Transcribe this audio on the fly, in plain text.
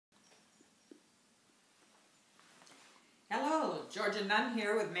Georgia Nunn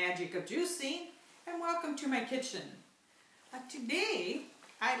here with Magic of Juicing, and welcome to my kitchen. Today,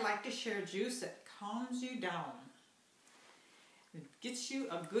 I'd like to share juice that calms you down. It gets you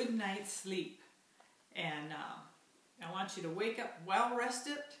a good night's sleep. And I want you to wake up well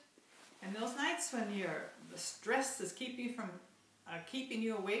rested. And those nights when the stress is keeping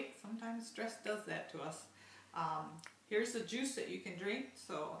you awake, sometimes stress does that to us. Here's the juice that you can drink.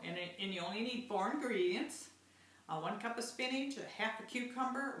 And you only need 4 ingredients. 1 cup of spinach, half a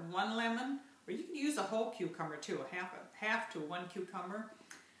cucumber, 1 lemon, or you can use a whole cucumber too, half to 1 cucumber,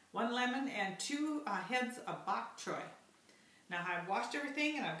 1 lemon, and 2 heads of bok choy. Now I've washed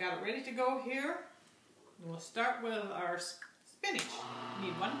everything and I've got it ready to go here. We'll start with our spinach. You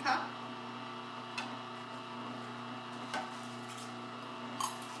need 1 cup.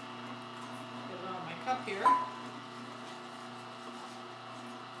 Put it on my cup here.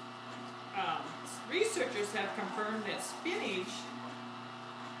 Researchers have confirmed that spinach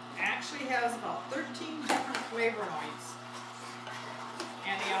actually has about 13 different flavonoids,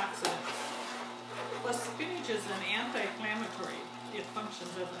 antioxidants. Plus, spinach is an anti-inflammatory. It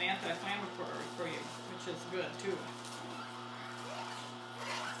functions as an anti-inflammatory for you, which is good too.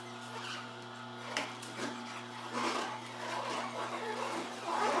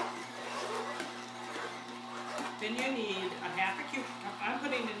 Then you need a half a cucumber. I'm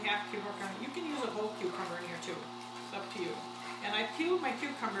putting in half a cucumber. You can use a whole cucumber in here too. It's up to you. And I peeled my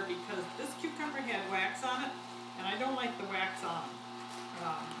cucumber because this cucumber had wax on it, and I don't like the wax on it.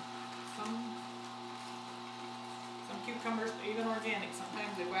 Some cucumbers, even organic,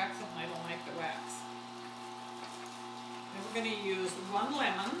 sometimes they wax them, and I don't like the wax. Then we're going to use 1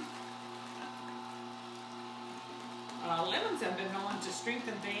 lemon. Lemons have been known to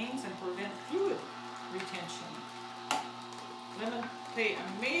strengthen veins and prevent fluid retention. Lemon play a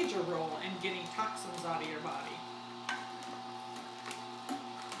major role in getting toxins out of your body.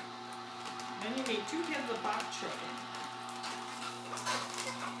 Then you need 2 heads of bok choy.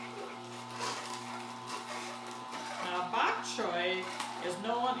 Now bok choy is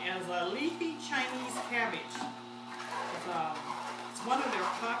known as a leafy Chinese cabbage. It's one of their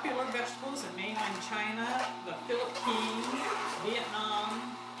popular vegetables in mainland China, the Philippines,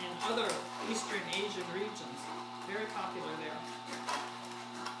 Vietnam, and other Eastern Asian regions. Very popular there.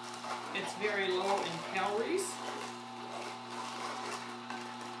 It's very low in calories.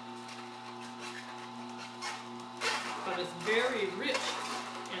 But it's very rich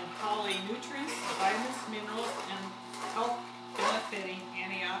in polynutrients, vitamins, minerals, and health-benefiting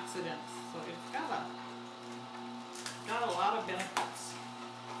antioxidants. So it's got a lot of benefits.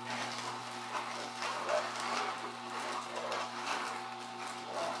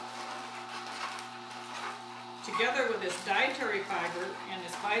 Together with this dietary fiber and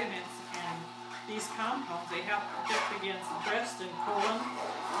its vitamins and these compounds, they help protect against breast and colon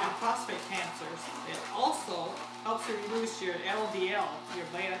and prostate cancers. It also helps to reduce your LDL, your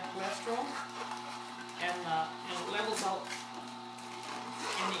bad cholesterol, and it levels out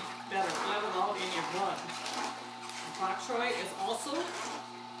in your blood. Bok choy is also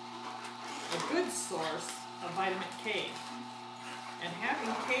a good source of vitamin K, and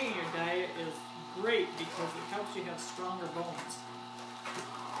having K in your diet is great because it helps you have stronger bones.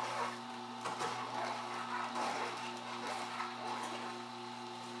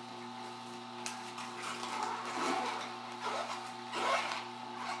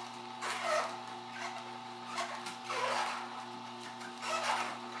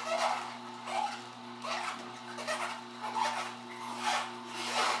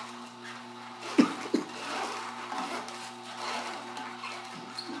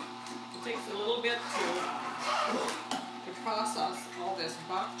 It takes a little bit to process all this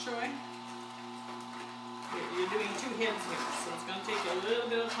bok choy. You're doing 2 heads here, so it's going to take a little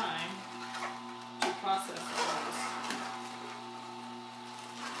bit of time to process all this.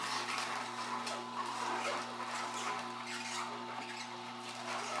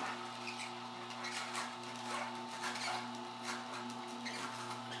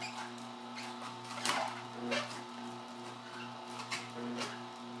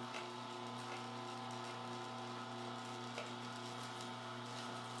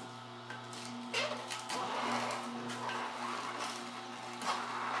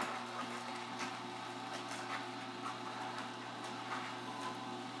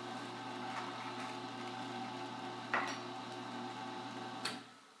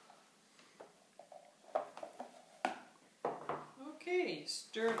 Okay,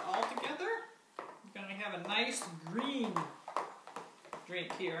 stir it all together. You're going to have a nice green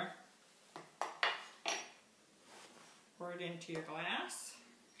drink here. Pour it into your glass.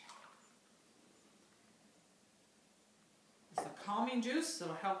 It's a calming juice.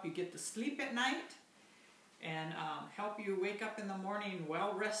 It'll help you get to sleep at night and help you wake up in the morning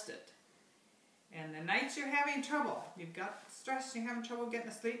well rested. And the nights you're having trouble, you've got stress, you're having trouble getting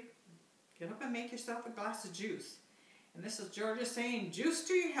to sleep, get up and make yourself a glass of juice. And this is Georgia saying juice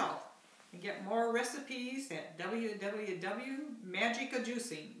to your health. And get more recipes at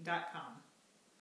www.magicajuicing.com.